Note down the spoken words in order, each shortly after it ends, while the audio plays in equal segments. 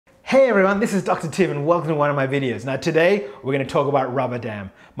Hey everyone, this is Dr. Tim and welcome to one of my videos. Now today we're going to talk about rubber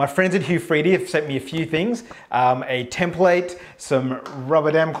dam. My friends at Hugh Freedy have sent me a few things, a template, some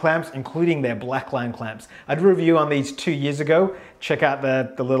rubber dam clamps, including their black line clamps. I did a review on these 2 years ago. Check out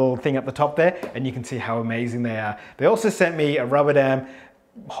the little thing at the top there and you can see how amazing they are. They also sent me a rubber dam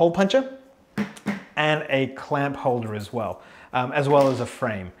hole puncher and a clamp holder as well as a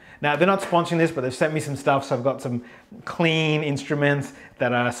frame. Now, they're not sponsoring this, but they've sent me some stuff, so I've got some clean instruments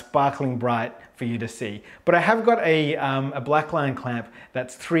that are sparkling bright for you to see. But I have got a black line clamp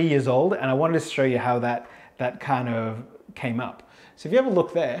that's 3 years old, and I wanted to show you how that kind of came up. So if you have a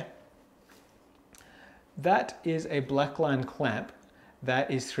look there, that is a black line clamp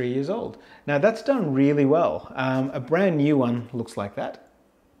that is 3 years old. Now, that's done really well. A brand new one looks like that.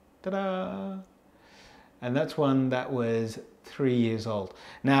 Ta-da! And that's one that was 3 years old.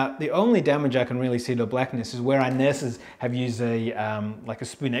 Now, the only damage I can really see to blackness is where our nurses have used like a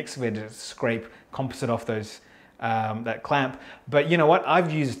spoon excavator to scrape composite off those that clamp. But you know what?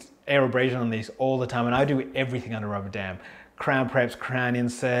 I've used air abrasion on these all the time, and I do everything under rubber dam: crown preps, crown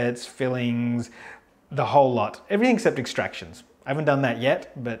inserts, fillings, the whole lot. Everything except extractions. I haven't done that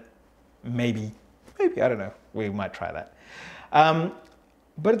yet, but maybe I don't know. We might try that.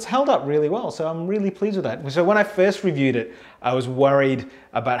 But it's held up really well, so I'm really pleased with that. So when I first reviewed it, I was worried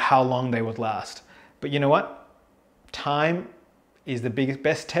about how long they would last. But you know what? Time is the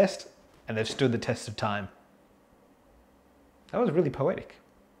best test, and they've stood the test of time. That was really poetic.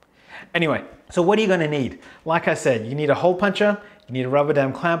 Anyway, so what are you going to need? Like I said, you need a hole puncher, you need a rubber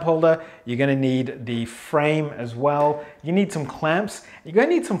dam clamp holder, you're going to need the frame as well, you need some clamps, you're going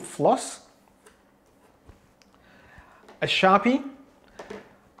to need some floss, a Sharpie,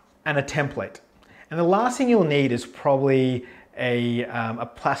 and a template. And the last thing you'll need is probably a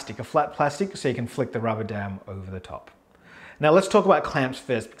flat plastic, so you can flick the rubber dam over the top. Now let's talk about clamps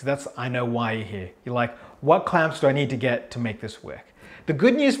first, because I know why you're here. You're like, what clamps do I need to get to make this work? The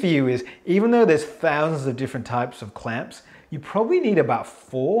good news for you is, even though there's thousands of different types of clamps, you probably need about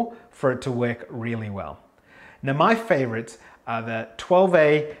 4 for it to work really well. Now my favorites are the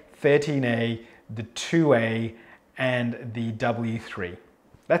 12A, 13A, the 2A, and the W3.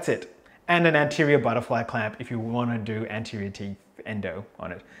 That's it. And an anterior butterfly clamp if you want to do anterior teeth endo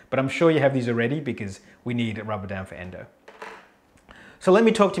on it. But I'm sure you have these already because we need a rubber dam for endo. So let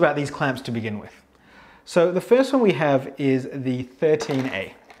me talk to you about these clamps to begin with. So the first one we have is the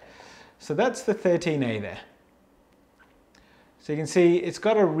 13A. So that's the 13A there. So you can see it's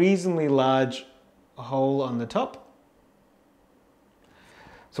got a reasonably large hole on the top.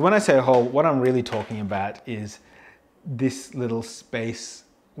 So when I say a hole, what I'm really talking about is this little space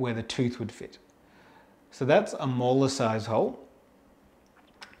where the tooth would fit. So that's a molar size hole,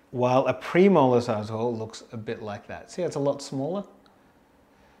 while a premolar size hole looks a bit like that. See, it's a lot smaller.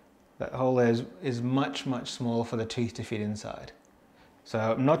 That hole there is much, much smaller for the tooth to fit inside. So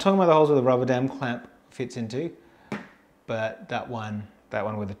I'm not talking about the holes where the rubber dam clamp fits into, but that one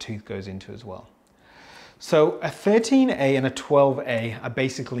where the tooth goes into as well. So a 13A and a 12A are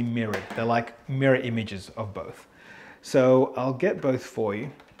basically mirrored. They're like mirror images of both. So I'll get both for you.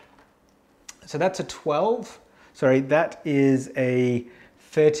 So that's a 12, sorry, that is a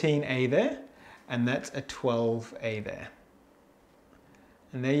 13A there, and that's a 12A there.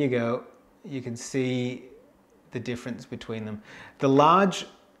 And there you go, you can see the difference between them. The large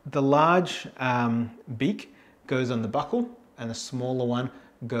beak goes on the buccal, and the smaller one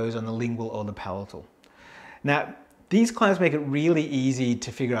goes on the lingual or the palatal. Now, these clamps make it really easy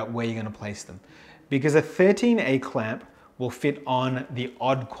to figure out where you're going to place them, because a 13A clamp will fit on the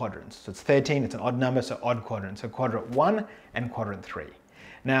odd quadrants. So it's 13, it's an odd number, so odd quadrants. So quadrant 1 and quadrant 3.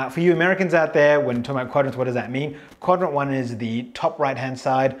 Now, for you Americans out there, when talking about quadrants, what does that mean? Quadrant 1 is the top right-hand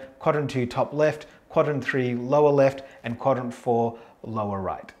side, quadrant 2 top left, quadrant 3 lower left, and quadrant 4 lower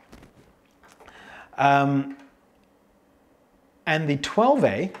right. And the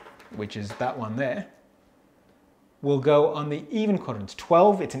 12A, which is that one there, will go on the even quadrants.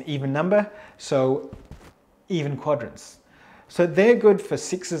 12, it's an even number, so even quadrants. So they're good for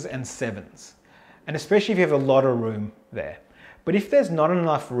 6s and 7s, and especially if you have a lot of room there. But if there's not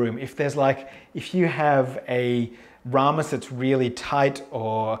enough room, if you have a ramus that's really tight,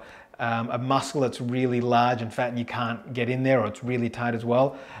 or a muscle that's really large and fat and you can't get in there, or it's really tight as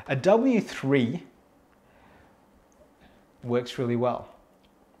well, a W3 works really well.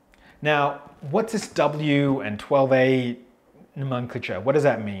 Now, what's this W and 12A nomenclature? What does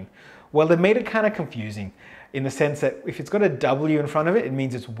that mean? Well, they've made it kind of confusing in the sense that if it's got a W in front of it, it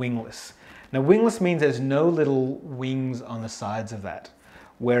means it's wingless. Now, wingless means there's no little wings on the sides of that.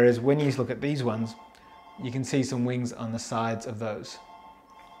 Whereas when you look at these ones, you can see some wings on the sides of those.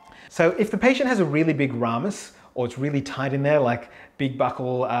 So if the patient has a really big ramus, or it's really tight in there, like big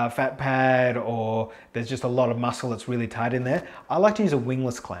buccal fat pad, or there's just a lot of muscle that's really tight in there, I like to use a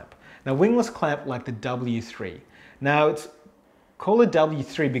wingless clamp. Now, wingless clamp like the W3. Now, it's called a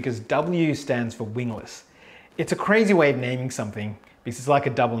W3 because W stands for wingless. It's a crazy way of naming something because it's like a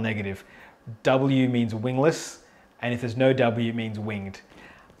double negative. W means wingless, and if there's no W, it means winged.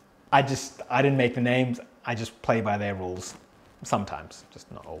 I didn't make the names, I just play by their rules. Sometimes,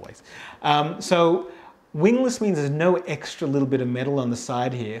 just not always. So wingless means there's no extra little bit of metal on the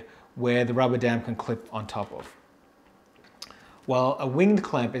side here where the rubber dam can clip on top of. While a winged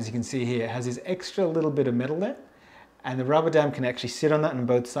clamp, as you can see here, has this extra little bit of metal there, and the rubber dam can actually sit on that on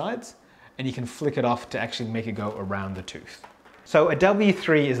both sides, and you can flick it off to actually make it go around the tooth. So a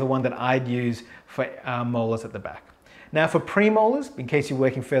W3 is the one that I'd use for molars at the back. Now for premolars, in case you're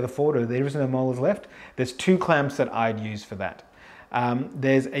working further forward or there isn't no molars left, there's two clamps that I'd use for that.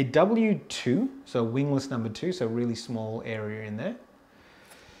 There's a W2, so wingless number 2, so really small area in there.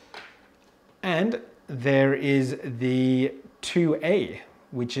 And there is the 2A,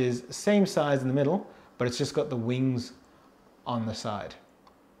 which is same size in the middle, but it's just got the wings on the side.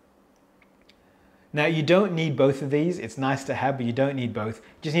 Now you don't need both of these. It's nice to have, but you don't need both.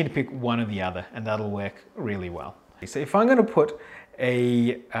 You just need to pick one or the other, and that'll work really well. So if I'm going to put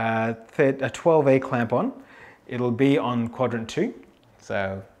a 12A clamp on, it'll be on quadrant 2.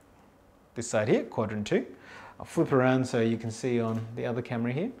 So this side here, quadrant 2. I'll flip around so you can see on the other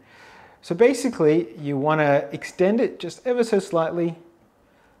camera here. So basically you want to extend it just ever so slightly,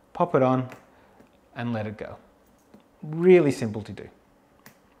 pop it on, and let it go. Really simple to do.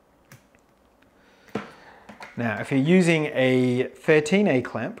 Now, if you're using a 13A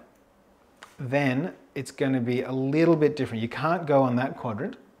clamp, then it's going to be a little bit different. You can't go on that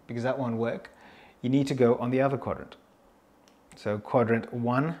quadrant because that won't work. You need to go on the other quadrant. So quadrant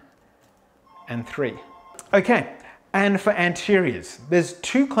 1 and 3. Okay, and for anteriors, there's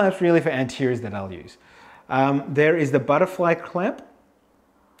two clamps really for anteriors that I'll use. There is the butterfly clamp,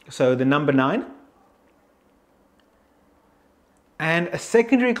 so the number 9. And a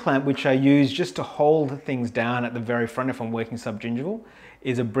secondary clamp, which I use just to hold things down at the very front if I'm working subgingival,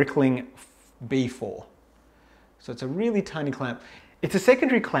 is a Brickling B4. So it's a really tiny clamp. It's a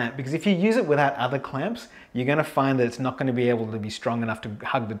secondary clamp because if you use it without other clamps, you're going to find that it's not going to be able to be strong enough to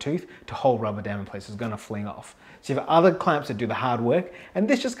hug the tooth to hold rubber dam in place. It's going to fling off. So you have other clamps that do the hard work, and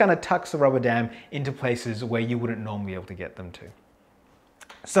this just kind of tucks the rubber dam into places where you wouldn't normally be able to get them to.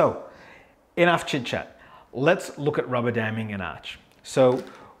 So, enough chit chat. Let's look at rubber damming an arch. So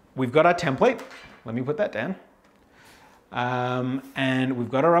we've got our template. Let me put that down. And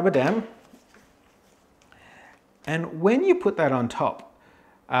we've got our rubber dam. And when you put that on top,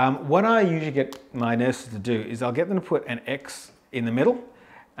 what I usually get my nurses to do is I'll get them to put an X in the middle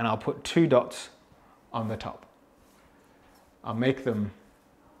and I'll put 2 dots on the top. I'll make them,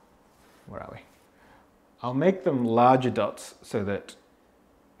 where are we? I'll make them larger dots so that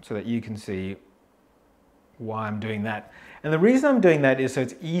you can see why I'm doing that. And the reason I'm doing that is so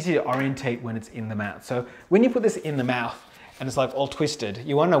it's easy to orientate when it's in the mouth. So when you put this in the mouth and it's like all twisted,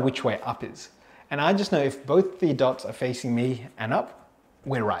 you want to know which way up is. And I just know if both the dots are facing me and up,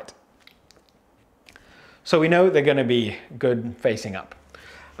 we're right. So we know they're going to be good facing up.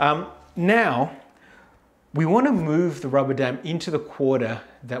 Now, we want to move the rubber dam into the quarter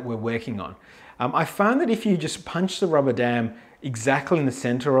that we're working on. I found that if you just punch the rubber dam exactly in the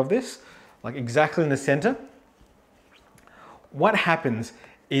center of this, like exactly in the center, what happens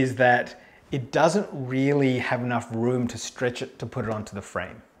is that it doesn't really have enough room to stretch it to put it onto the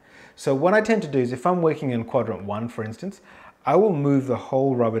frame. So what I tend to do is if I'm working in quadrant 1, for instance, I will move the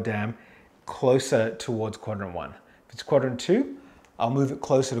whole rubber dam closer towards quadrant 1. If it's quadrant 2, I'll move it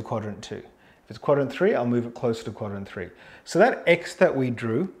closer to quadrant 2. If it's quadrant 3, I'll move it closer to quadrant 3. So that X that we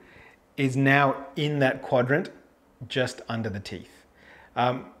drew is now in that quadrant just under the teeth.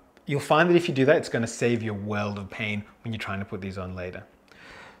 You'll find that if you do that, it's going to save you a world of pain when you're trying to put these on later.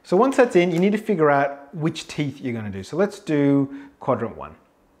 So once that's in, you need to figure out which teeth you're going to do. So let's do quadrant 1.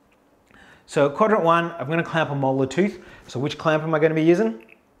 So quadrant 1, I'm going to clamp a molar tooth. So which clamp am I going to be using?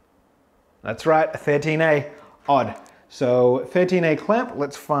 That's right, a 13A. Odd. So 13A clamp,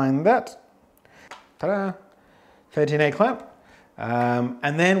 let's find that. Ta-da! 13A clamp.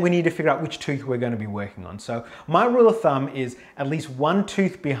 And then we need to figure out which tooth we're going to be working on. So my rule of thumb is at least 1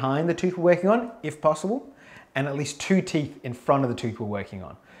 tooth behind the tooth we're working on, if possible, and at least 2 teeth in front of the tooth we're working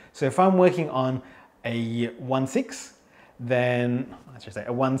on. So if I'm working on a 1/6, then let's just say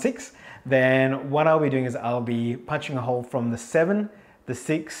a 1/6, then what I'll be doing is I'll be punching a hole from the 7, the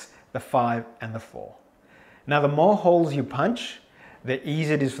 6, the 5, and the 4. Now the more holes you punch, the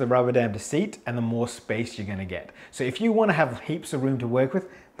easier it is for the rubber dam to seat and the more space you're going to get. So if you want to have heaps of room to work with,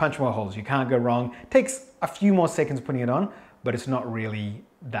 punch more holes. You can't go wrong. It takes a few more seconds putting it on, but it's not really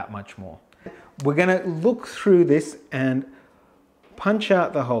that much more. We're going to look through this and punch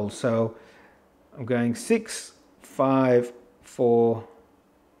out the holes. So I'm going 6, 5, 4,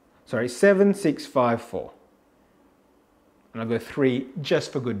 sorry, 7, 6, 5, 4. And I'll go 3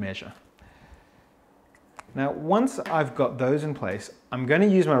 just for good measure. Now, once I've got those in place, I'm going to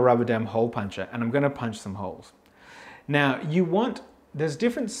use my rubber dam hole puncher and I'm going to punch some holes. Now, there's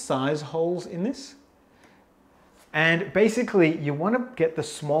different size holes in this. And basically, you want to get the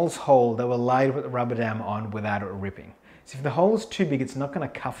smallest hole that will allow you to put the rubber dam on without it ripping. So if the hole is too big, it's not going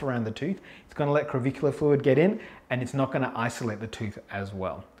to cuff around the tooth. It's going to let crevicular fluid get in, and it's not going to isolate the tooth as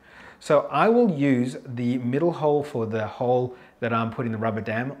well. So I will use the middle hole for the hole that I'm putting the rubber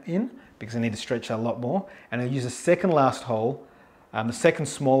dam in, because I need to stretch that a lot more. And I'll use the second last hole, the second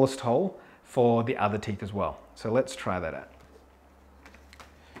smallest hole, for the other teeth as well. So let's try that out.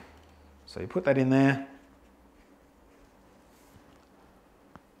 So you put that in there.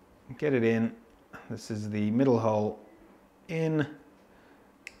 Get it in. This is the middle hole in,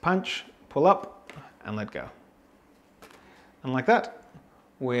 punch, pull up, and let go. And like that,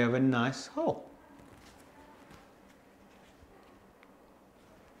 we have a nice hole.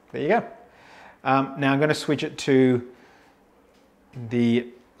 There you go. Now I'm going to switch it to the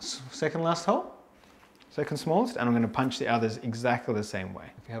second last hole, second smallest, and I'm going to punch the others exactly the same way.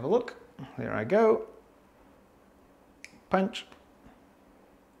 If you have a look, there I go. Punch,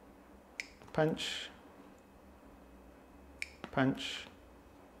 punch, punch,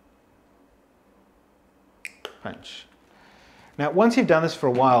 punch. Now, once you've done this for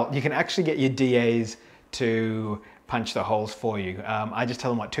a while, you can actually get your DAs to punch the holes for you. I just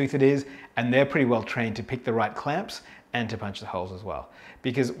tell them what tooth it is, and they're pretty well trained to pick the right clamps and to punch the holes as well.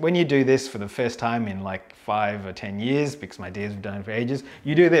 Because when you do this for the first time in like 5 or 10 years, because my DAs have done it for ages,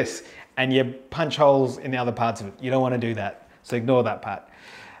 you do this and you punch holes in the other parts of it. You don't want to do that, so ignore that part.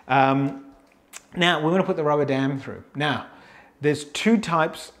 Now, we're going to put the rubber dam through. Now, there's 2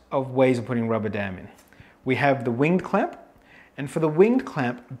 types of ways of putting rubber dam in. We have the winged clamp, and for the winged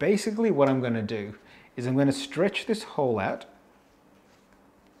clamp, basically what I'm going to do is I'm going to stretch this hole out,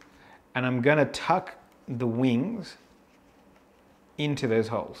 and I'm going to tuck the wings into those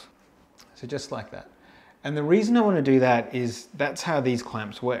holes. So just like that. And the reason I want to do that is that's how these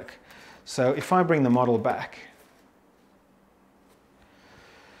clamps work. So if I bring the model back,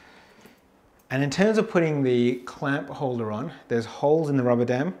 and in terms of putting the clamp holder on, there's holes in the rubber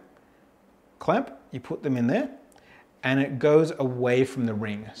dam clamp. You put them in there and it goes away from the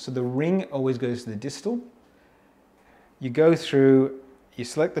ring. So the ring always goes to the distal. You go through, you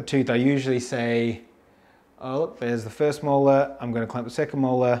select the tooth. I usually say, oh look, there's the first molar. I'm going to clamp the second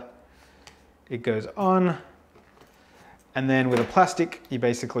molar. It goes on. And then with a plastic, you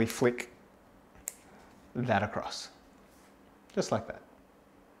basically flick that across. Just like that.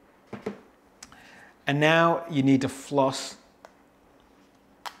 And now you need to floss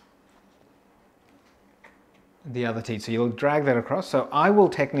the other teeth. So you'll drag that across. So I will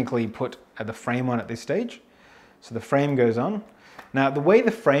technically put the frame on at this stage. So the frame goes on. Now the way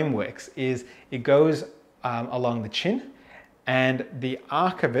the frame works is it goes along the chin, and the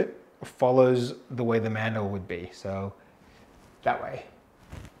arc of it follows the way the mandible would be. So that way.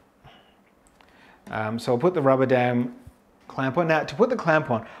 So I'll put the rubber dam clamp on. Now to put the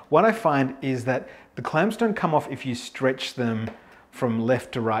clamp on, what I find is that the clamps don't come off if you stretch them from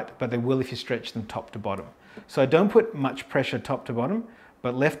left to right, but they will if you stretch them top to bottom. So I don't put much pressure top to bottom,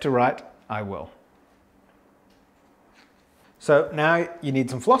 but left to right, I will. So now you need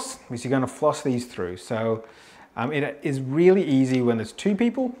some floss, because you're going to floss these through. So it is really easy when there's 2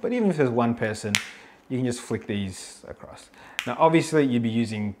 people, but even if there's 1 person, you can just flick these across. Now obviously you'd be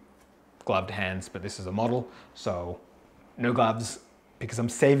using gloved hands, but this is a model, so no gloves, because I'm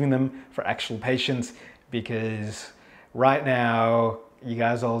saving them for actual patients, because right now, you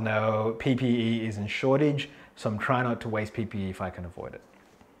guys all know PPE is in shortage, so I'm trying not to waste PPE if I can avoid it.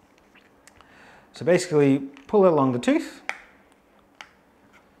 So basically, pull it along the tooth.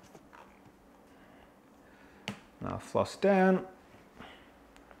 Now floss down,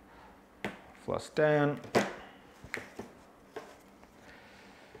 floss down.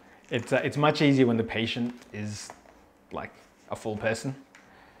 It's much easier when the patient is like a full person.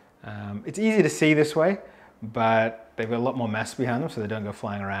 It's easy to see this way, but they've got a lot more mass behind them, so they don't go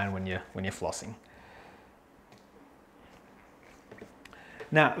flying around when you're flossing.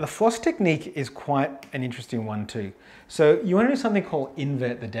 Now, the floss technique is quite an interesting one too. So you want to do something called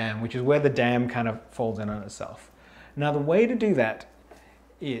invert the dam, which is where the dam kind of folds in on itself. Now, the way to do that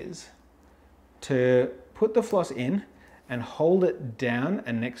is to put the floss in and hold it down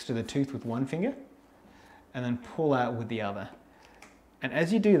and next to the tooth with one finger, and then pull out with the other. And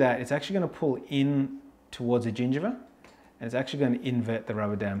as you do that, it's actually going to pull in towards the gingiva, and it's actually going to invert the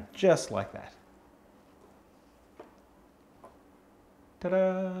rubber dam just like that.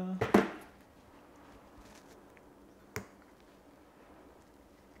 Ta-da!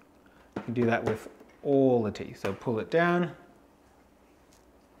 You can do that with all the teeth. So pull it down,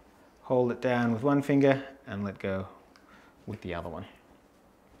 hold it down with one finger, and let go with the other one.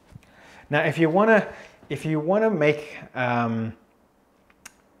 Now, if you want to make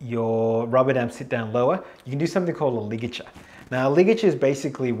your rubber dam sit down lower, you can do something called a ligature. Now, a ligature is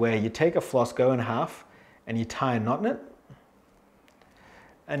basically where you take a floss, go in half, and you tie a knot in it.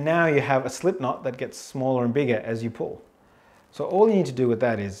 And now you have a slip knot that gets smaller and bigger as you pull. So all you need to do with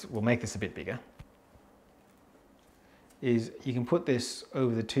that is, we'll make this a bit bigger, is you can put this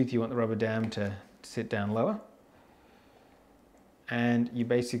over the tooth you want the rubber dam to sit down lower, and you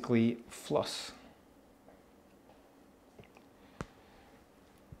basically floss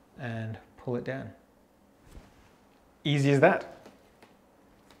and pull it down. Easy as that.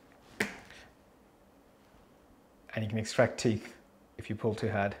 And you can extract teeth if you pull too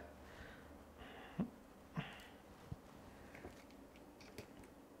hard.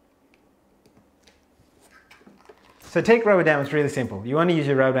 So take rubber dam, it's really simple. You want to use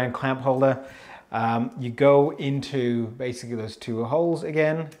your rubber dam clamp holder. You go into basically those two holes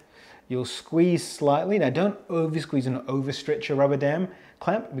again. You'll squeeze slightly. Now don't over squeeze and overstretch your rubber dam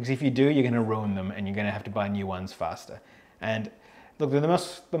clamp, because if you do, you're going to ruin them and you're going to have to buy new ones faster. And look, they're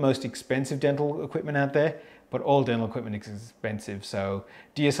the most expensive dental equipment out there, but all dental equipment is expensive. So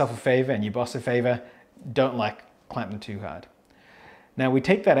do yourself a favor and your boss a favor. Don't clamp them too hard. Now we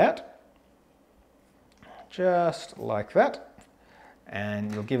take that out, just like that,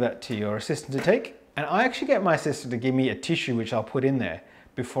 and you'll give that to your assistant to take. And I actually get my assistant to give me a tissue which I'll put in there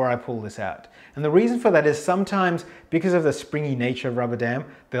before I pull this out. And the reason for that is sometimes, because of the springy nature of rubber dam,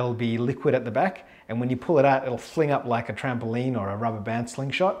 there'll be liquid at the back, and when you pull it out, it'll fling up like a trampoline or a rubber band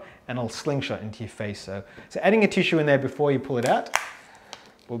slingshot, and it'll slingshot into your face. So adding a tissue in there before you pull it out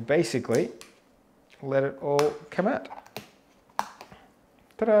will basically let it all come out.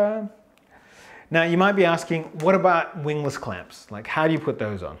 Ta-da! Now you might be asking, what about wingless clamps? Like, how do you put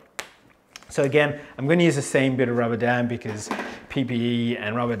those on? So again, I'm going to use the same bit of rubber dam because PPE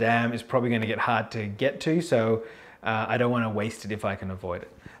and rubber dam is probably going to get hard to get to, so I don't want to waste it if I can avoid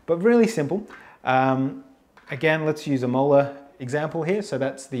it. But really simple. Again, let's use a molar example here. So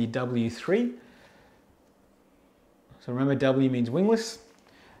that's the W3. So remember, W means wingless.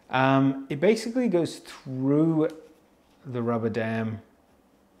 It basically goes through the rubber dam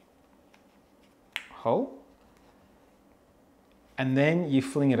hole, and then you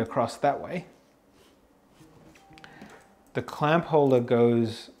fling it across that way. The clamp holder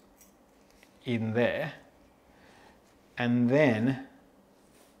goes in there, and then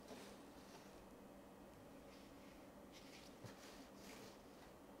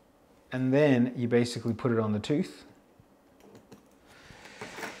you basically put it on the tooth.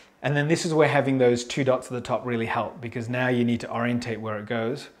 And then this is where having those two dots at the top really help, because now you need to orientate where it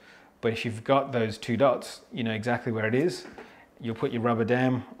goes. But if you've got those two dots, you know exactly where it is. You'll put your rubber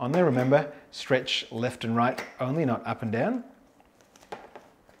dam on there. Remember, stretch left and right only, not up and down.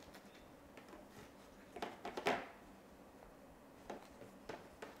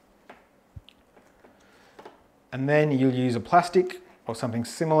 And then you'll use a plastic or something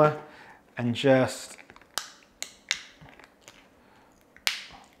similar and just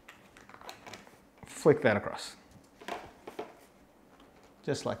flick that across.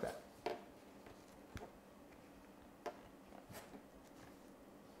 Just like that.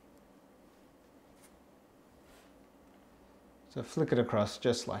 So flick it across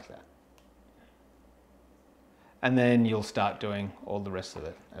just like that. And then you'll start doing all the rest of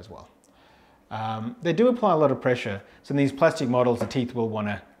it as well. They do apply a lot of pressure. So in these plastic models, the teeth will want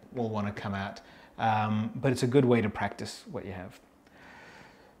to come out. But it's a good way to practice what you have.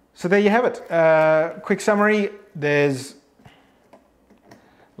 So there you have it. Quick summary. Let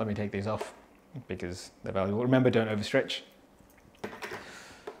me take these off because they're valuable. Remember, don't overstretch.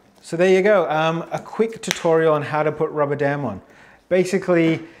 So there you go, a quick tutorial on how to put rubber dam on.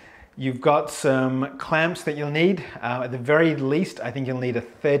 Basically, you've got some clamps that you'll need. At the very least, I think you'll need a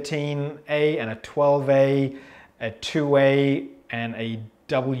 13A and a 12A, a 2A, and a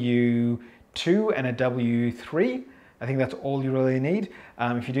W2 and a W3. I think that's all you really need.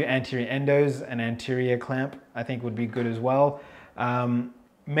 If you do anterior endos, an anterior clamp, I think would be good as well.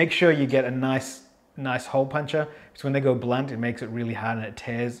 Make sure you get a nice nice hole puncher, because when they go blunt, it makes it really hard and it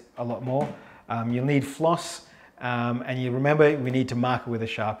tears a lot more. You'll need floss, and you remember we need to mark it with a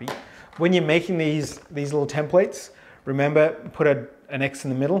Sharpie. When you're making these little templates, remember, put an X in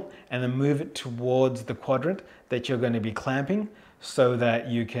the middle and then move it towards the quadrant that you're going to be clamping so that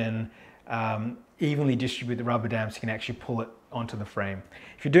you can evenly distribute the rubber dam so you can actually pull it onto the frame.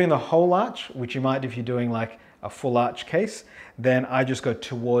 If you're doing the whole arch, which you might if you're doing like a full arch case, then I just go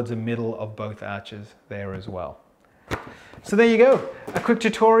towards the middle of both arches there as well. So there you go, a quick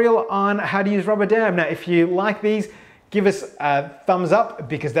tutorial on how to use rubber dam. Now, if you like these, give us a thumbs up,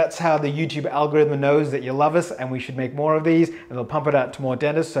 because that's how the YouTube algorithm knows that you love us and we should make more of these, and they'll pump it out to more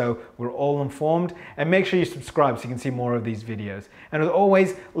dentists so we're all informed. And make sure you subscribe so you can see more of these videos. And as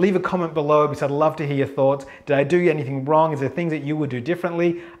always, leave a comment below because I'd love to hear your thoughts. Did I do anything wrong? Is there things that you would do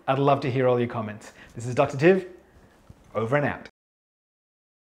differently? I'd love to hear all your comments. This is Dr. Tiv, over and out.